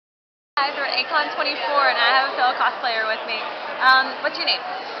Guys, we're at A-kon 24 and I have a fellow cosplayer with me. What's your name?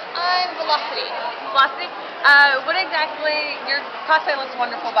 I'm Velocity. Velocity? What exactly, your cosplay looks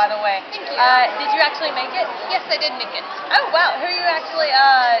wonderful by the way. Thank you. Did you actually make it? Yes, I did make it. Oh wow, who are you actually,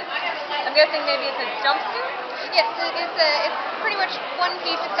 I'm guessing maybe it's a jumpsuit? Yes, it's pretty much one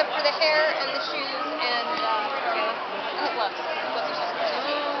piece except for the hair and the shoes and the gloves. Gloves are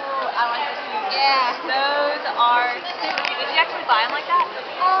separate. Ooh, I like the shoes. Yeah. Those are super cute. Did you actually buy them like that?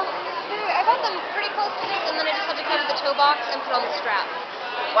 I got them pretty close to this, and then I just had to cover the toe box and put on the strap.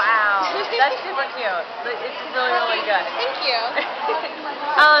 Wow, that's super cute. It's really, really good. Thank you.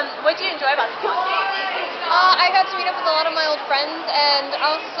 What did you enjoy about this one? I got to meet up with a lot of my old friends, and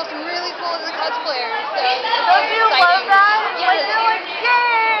I also saw some really cool other cosplayers. So don't you love that? Yes. Like, you're like,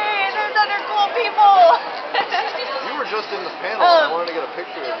 yay, there's other cool people. You were just in the panel, and I wanted to get a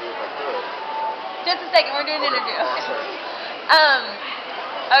picture of you if I could. Just a second, we're doing an interview.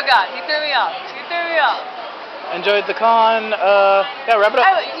 Oh God, you threw me off. You threw me off. Enjoyed the con. Yeah, wrap it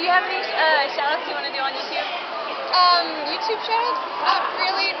up. Oh, do you have any shout-outs you want to do on YouTube? YouTube shout-outs? Not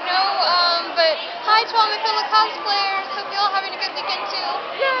really, no. But hi to all my fellow cosplayers. Hope you're all having a good weekend too.